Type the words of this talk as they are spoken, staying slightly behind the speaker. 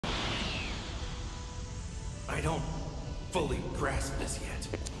I don't fully grasp this yet.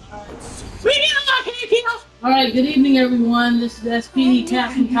 Alright, good evening everyone. This is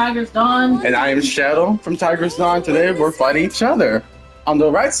spdkat from Tiger's Dawn. And I am Shadow from Tiger's Dawn. Today we're fighting each other. On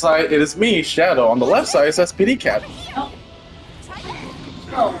the right side, it is me, Shadow. On the left side, it's spdkat.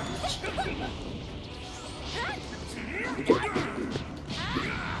 Oh.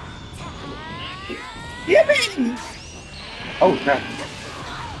 Yippee! Oh, crap.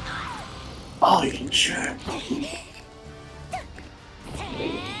 Oh, you jerk.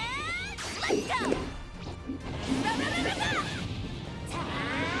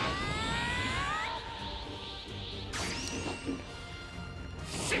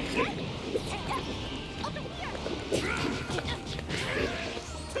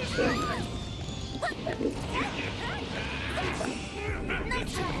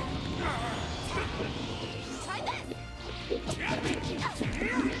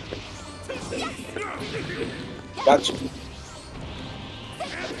 Gotcha.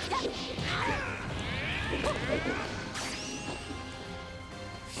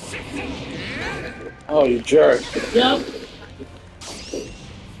 Oh, you jerk. Yep.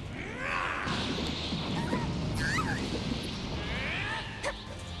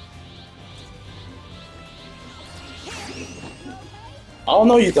 Oh,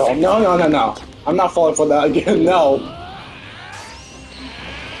 no, you don't. No, no, no, no. I'm not falling for that again. No.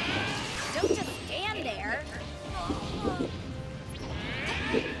 Don't just stand there.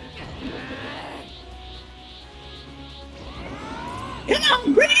 Come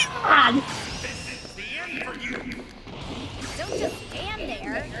on, bring it on! This is the end for you. Don't just stand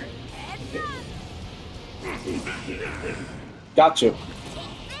there. Got you.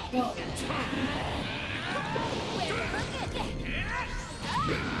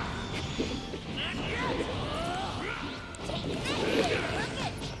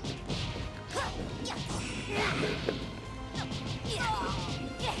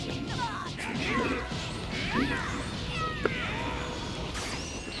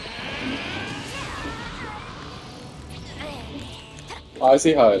 Oh, I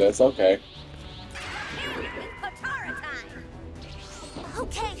see how it is. Okay.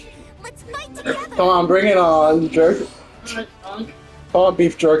 Okay, let's fight together. Come on, bring it on, jerk. Alright, Punk. Come on,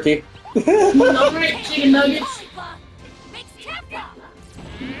 beef jerky. Alright, chicken nuggets.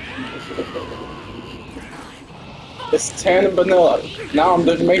 It's tan and vanilla. Now I'm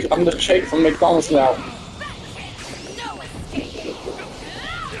the shake from McDonald's now.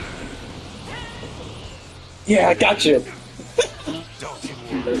 Yeah, I got you. Don't you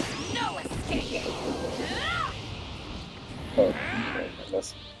worry. No escape. Oh, okay,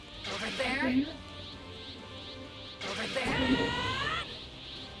 that's... Over there. Over there.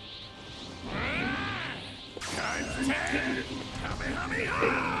 Times 10. Kamehameha.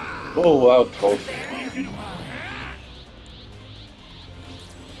 Oh, wow, cold.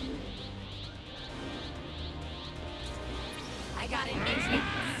 I got it.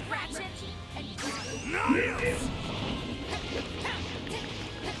 Scratch it. Nice.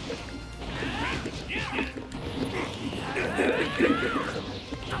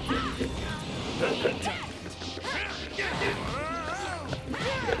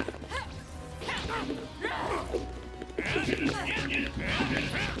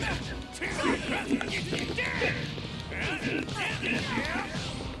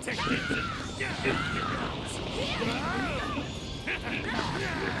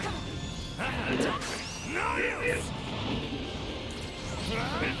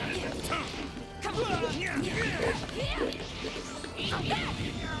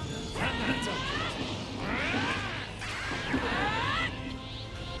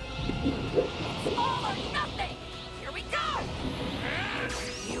 All or nothing. Here we go.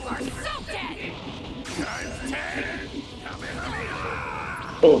 You are so dead. Times 10. Kamehameha.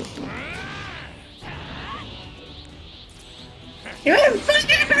 Oh. Times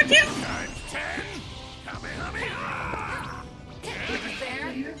 10. Kamehameha. Over there.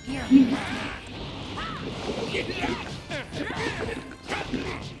 Here.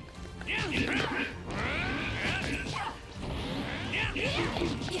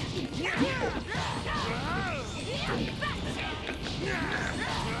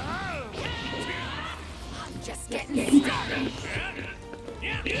 I'm just getting started.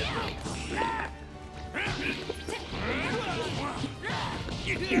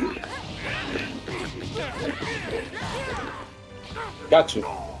 Got you.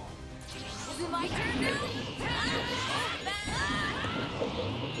 Is it my turn now?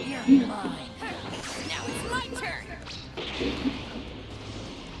 You're mine. Now it's my turn.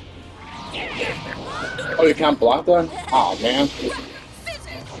 Oh, you can't block that? Oh, man. Scissors!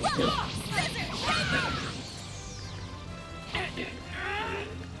 Scissors!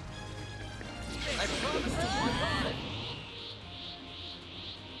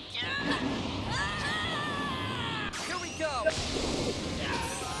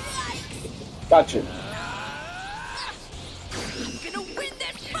 Got you. I'm gonna win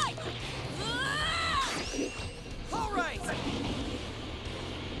this fight! Alright!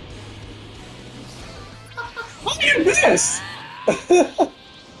 How do you miss?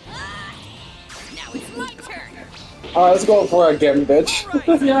 Now it's my turn! Alright, let's go for it again, bitch.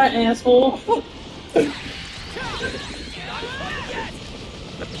 Alright! Yeah, asshole. Not quite yet!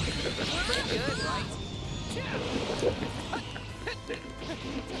 Pretty good, right?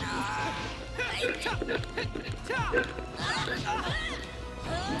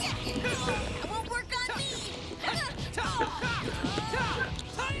 It won't work on me!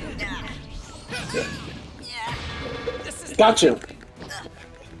 This is Got you.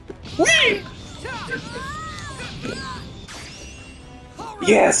 Whee!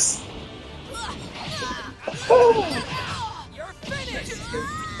 Yes. You're finished!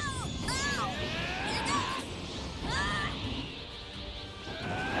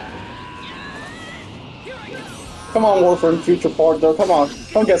 Here I go! Come on, Warframe, future partner. Come on,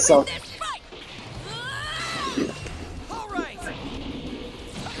 come get some. This fight! All right!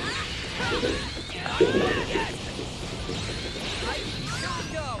 Here we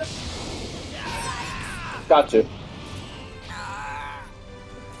go! Got you.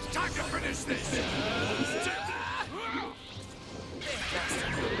 Time to finish this!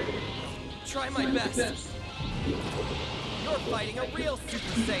 Try my best. You're fighting a real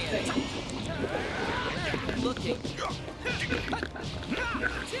Super Saiyan. Looking.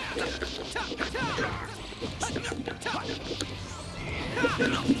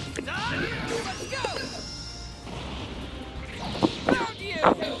 Let's go! Found you!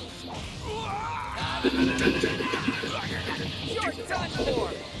 You're done for!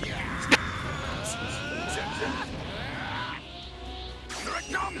 Here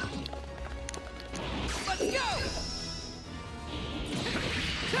it comes! Let's go!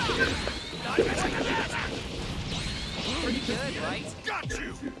 Pretty good, right? Got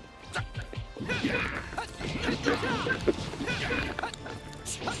you!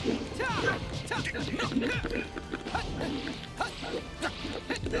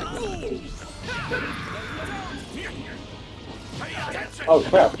 Pay attention! Oh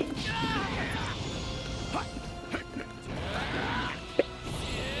crap.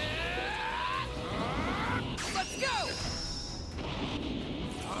 Let's go!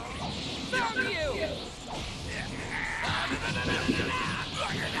 Found you!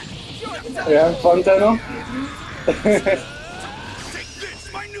 You're done! You having fun, Tenno? Take this,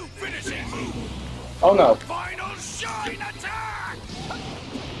 my new finishing move! Oh no. Final shine attack!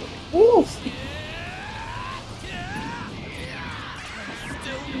 Woo.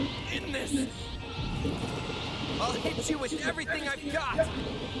 Still in this. I'll hit you with everything I've got.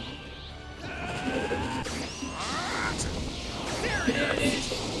 There it is.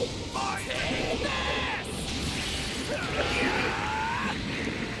 Take this.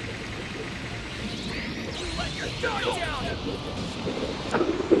 You let your guard down.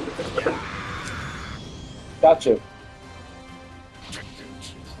 Got you.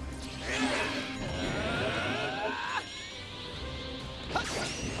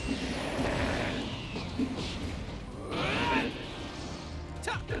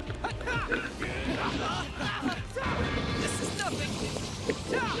 This is nothing.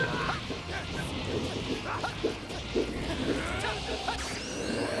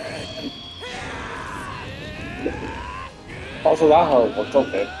 Also, that hard worked.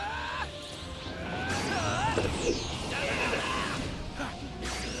 Okay.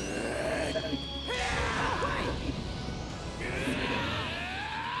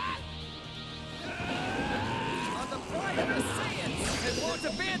 On the pride of the Saiyans, I won't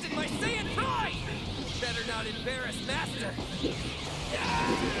abandon my Saiyan pride! Better not embarrass Master.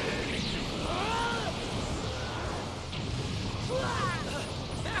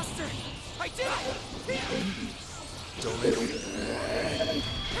 Master, I did it! Don't let me.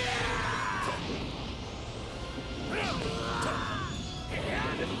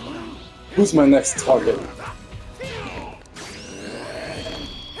 Who's my next target?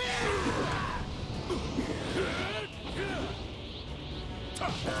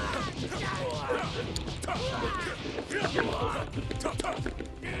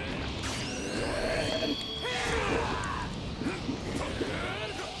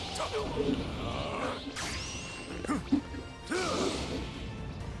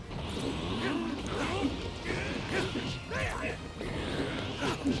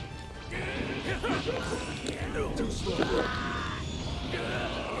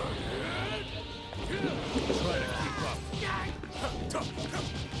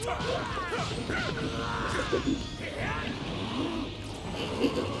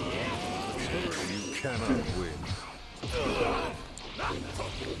 cannot win.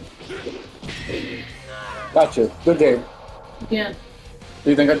 Gotcha. Good game. Again. Do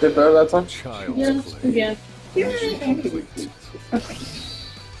you think I did better that time? Child's Yes, play. again. Mission complete.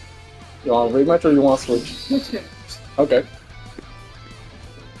 You want a rematch or you want to switch? Let's go. Okay.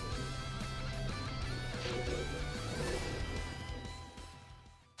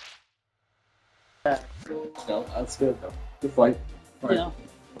 No, that's good though. Good fight. Alright. Yeah.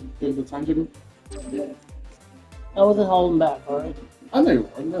 Good the time, Jimmy? I wasn't holding back, alright? I know you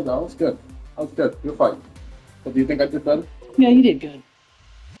were. No, that was good. That was good. Good fight. But do you think I did better? Yeah, you did good.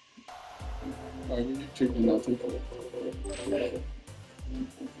 Alright, you treat me now too.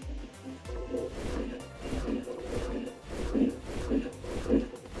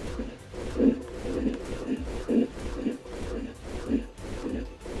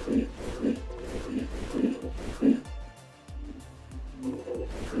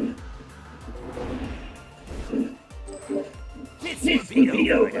 This will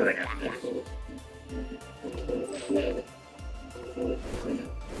be over.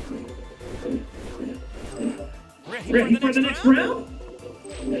 Ready for the next round?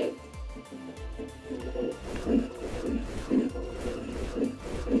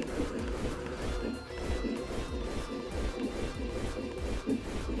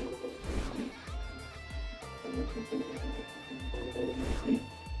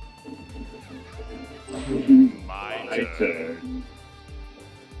 My turn.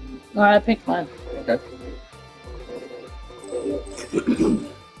 Alright, I picked mine. Okay.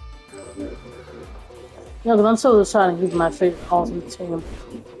 Yeah, because I'm still deciding who's my favorite ultimate team.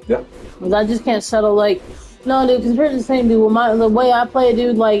 Yeah. Because I just can't settle, like, no, dude, because here's the thing, dude, with the way I play,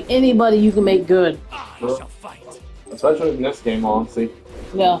 dude, like, anybody you can make good. I shall fight. Especially in this game, honestly.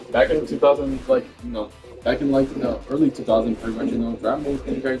 Yeah. Back in 2000, like, back in, like, early 2000, pretty much, Dragon Ball was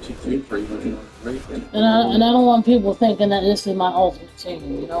very cheap too, pretty much, right? And I don't want people thinking that this is my ultimate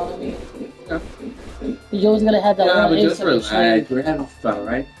team, you know what I mean? Yeah. You're always going to have that Yeah, one but ace just up your relax. sleeve. We're having fun,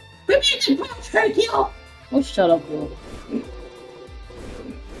 right? Oh, shut up, dude.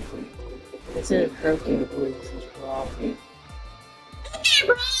 It's a hurricane police, problem.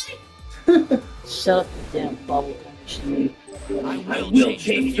 Shut up, you damn bubble gum. I will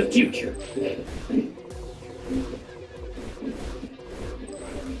change the future.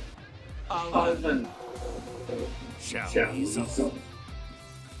 Shall we?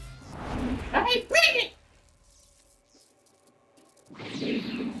 Alright, bring it!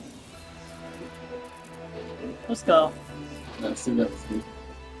 Let's go. Let's see that.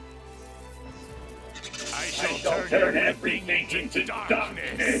 I shall turn everything into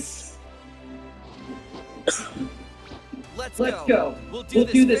darkness. Let's Let's go. go. We'll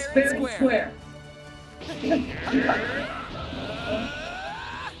do this fair and square.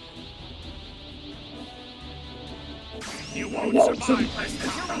 You won't survive this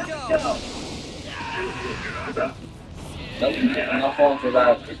Here time. we go. Nope, I'm not falling for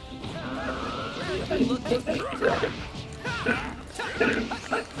that.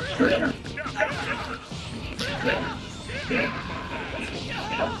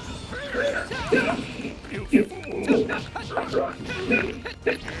 You fool.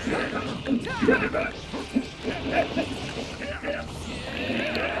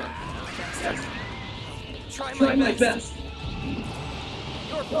 Try Try my my best. best.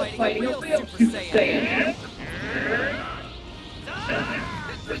 You're Fighting fighting a a real real Super Super Saiyan. Saiyan.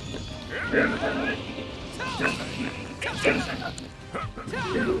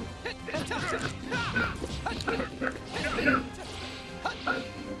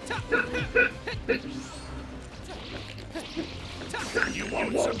 You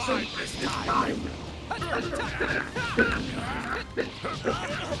won't survive this time.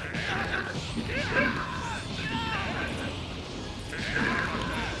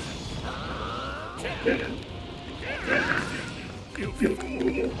 You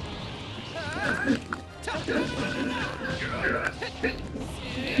fool.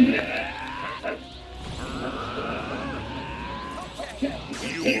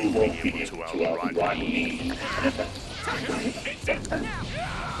 You won't be able to outrun me.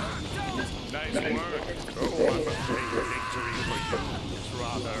 Nice work. Oh, I'm afraid victory for you is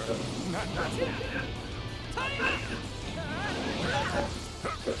rather I'm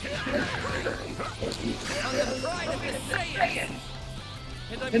the pride of the Saiyans.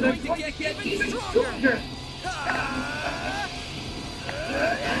 And I'm And I'm going to get even stronger.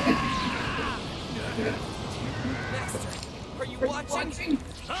 Master, are you watching?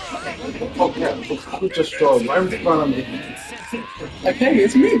 Oh crap, who just drove right in front of me? Like, hey,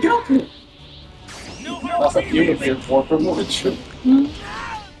 it's me, Goku! no That's like you here for promotion.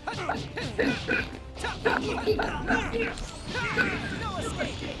 No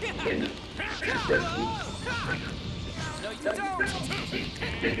escape! No, you don't!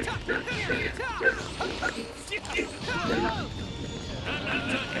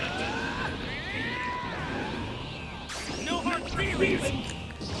 No hard feelings!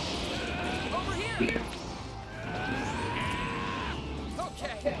 Over here!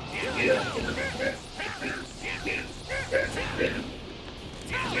 Okay.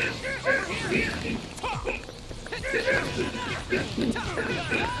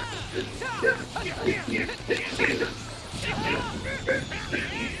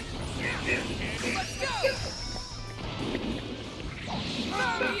 Let's go!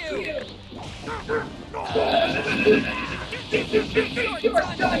 Love you! You're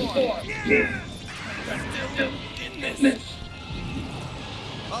done for! Still in this!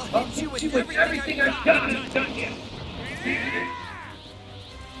 I'll hit you with everything I've got! Here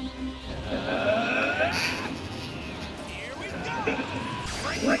we go!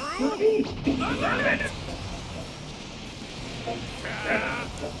 Right through! Love it!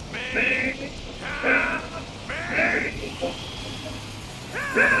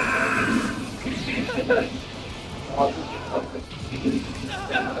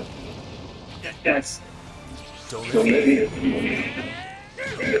 Yes. Don't let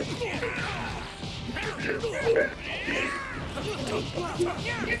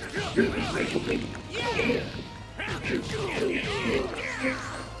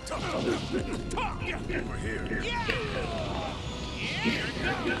We're here.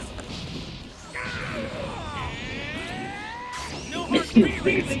 No hard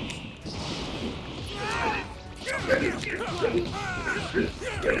feelings!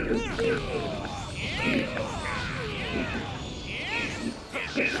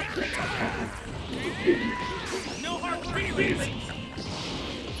 No hard feelings!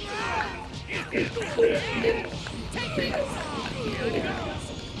 Take this!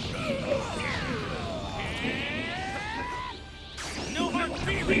 No hard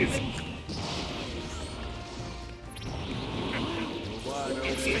feelings! I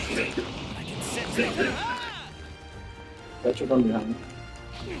can sense it. That's your gun behind.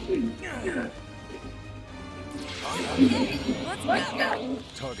 Let's go!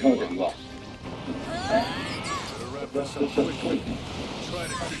 Target locked. Gotta wrap this up quickly. Try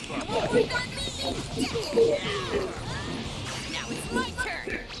to keep up. Now it's my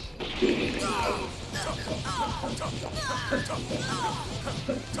turn!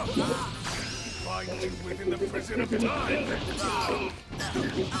 Find you within the prison of time.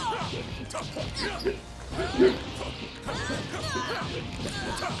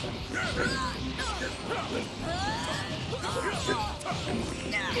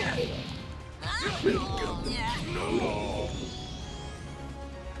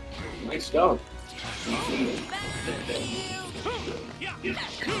 Nice job.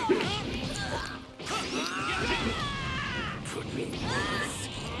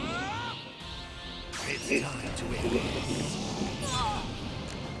 It's time to end this.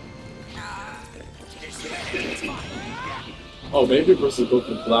 Oh, maybe we're supposed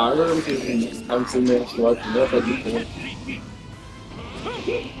to fly her. I'm sitting there watching that. That'd be cool.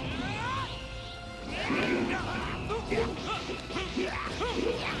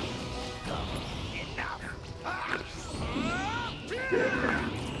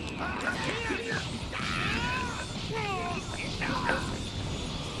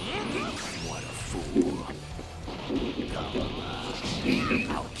 What a fool.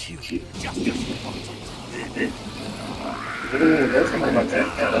 I'll kill you just as you wanted. Ooh, that's something like that.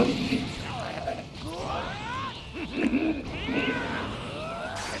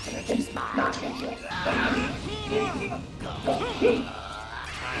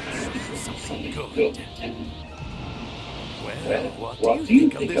 Something good. Well, what do you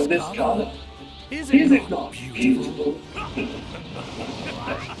think of this color? Is it not beautiful?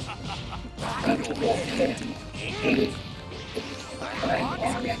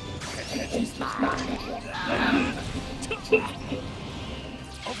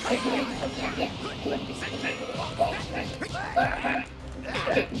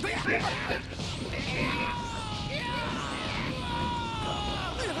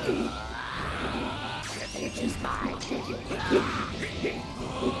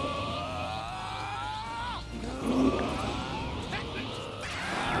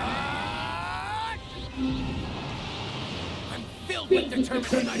 I'm filled with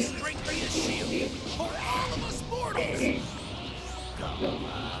determination. I strengthen the shield for all of us mortals.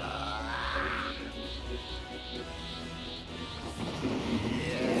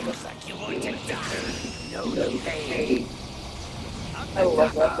 Looks like you want to die. No pain. I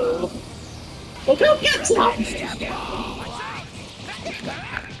love that though. Look out, get stop!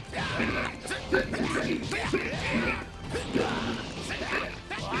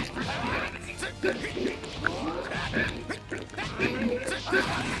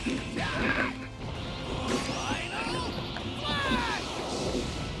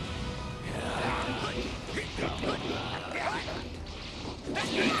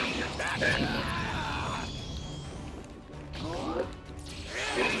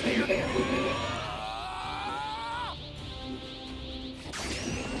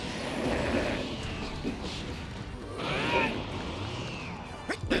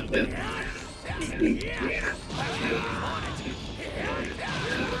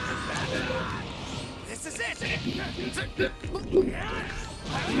 This is it.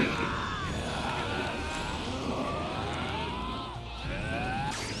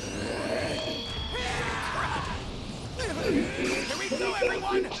 Here we go,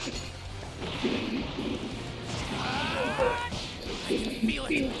 everyone! I can feel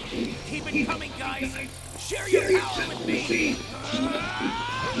it. Keep it coming, guys. Share your power with me.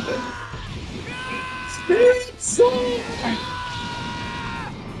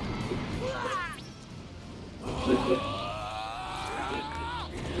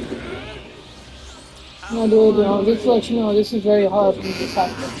 No, dude, no, just to let you know, this is very hard for me to stop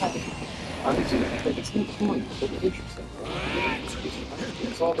the time. It's interesting.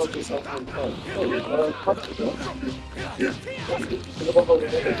 It's all about this outcome part.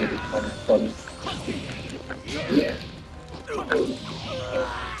 Yeah.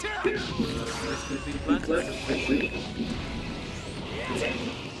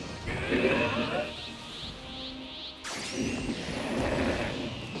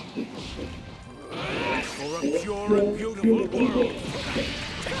 For a pure and beautiful world.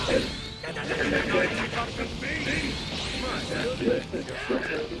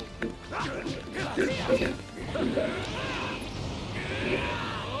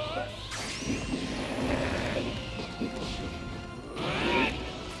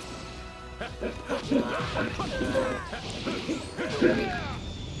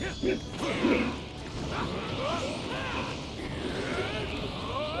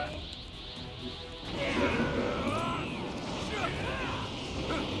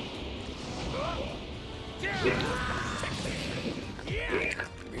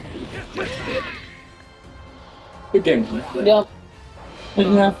 Good game. Yep.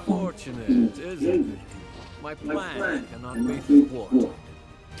 Yeah. Fortunate, isn't it? My plan cannot be thwarted.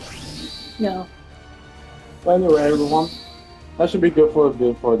 No. Well, anyway, everyone, that should be good for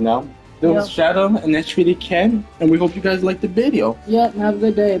now. This was Yep. Shadow and spdkat, and we hope you guys liked the video. Yep. Have a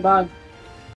good day. Bye.